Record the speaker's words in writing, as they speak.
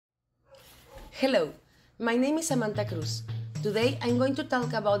Hello, my name is Samantha Cruz. Today I'm going to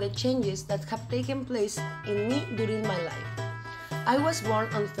talk about the changes that have taken place in me during my life. I was born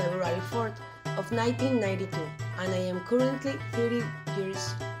on February 4th of 1992 and I am currently 30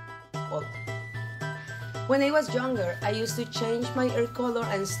 years old. When I was younger, I used to change my hair color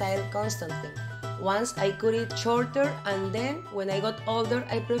and style constantly. Once I cut it shorter and then when I got older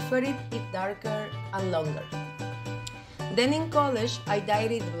I preferred it darker and longer. Then in college I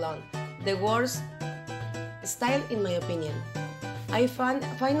dyed it blonde, the worst style in my opinion. I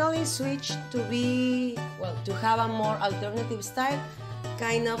finally switched to have a more alternative style,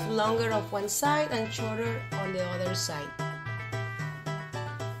 kind of longer of one side and shorter on the other side.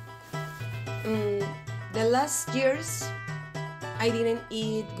 The last years I didn't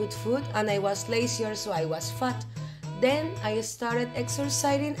eat good food and I was lazier, so I was fat. Then I started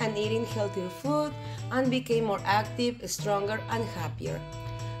exercising and eating healthier food and became more active, stronger and happier.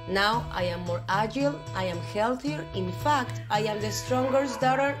 Now I am more agile, I am healthier, in fact, I am the strongest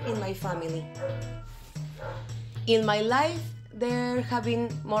daughter in my family. In my life, there have been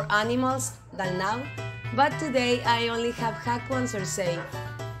more animals than now, but today I only have Haku and Cersei.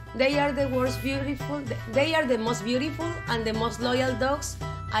 They are the most beautiful and the most loyal dogs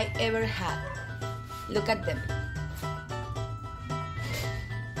I ever had. Look at them.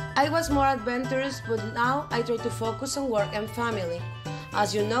 I was more adventurous, but now I try to focus on work and family.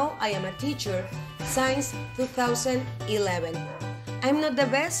 As you know, I am a teacher since 2011. I'm not the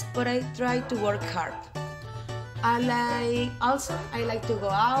best, but I try to work hard. I like to go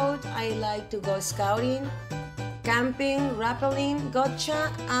out, I like to go scouting, camping, rappelling,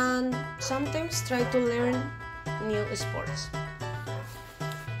 gotcha, and sometimes try to learn new sports.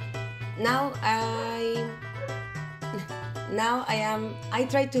 I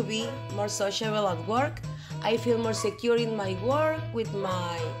try to be more sociable at work. I feel more secure in my work with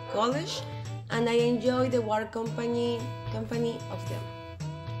my college, and I enjoy the work company of them.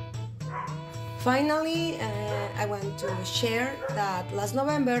 Finally, I want to share that last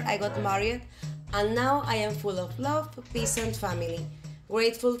November I got married, and now I am full of love, peace, and family.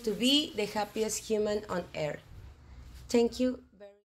 Grateful to be the happiest human on earth. Thank you.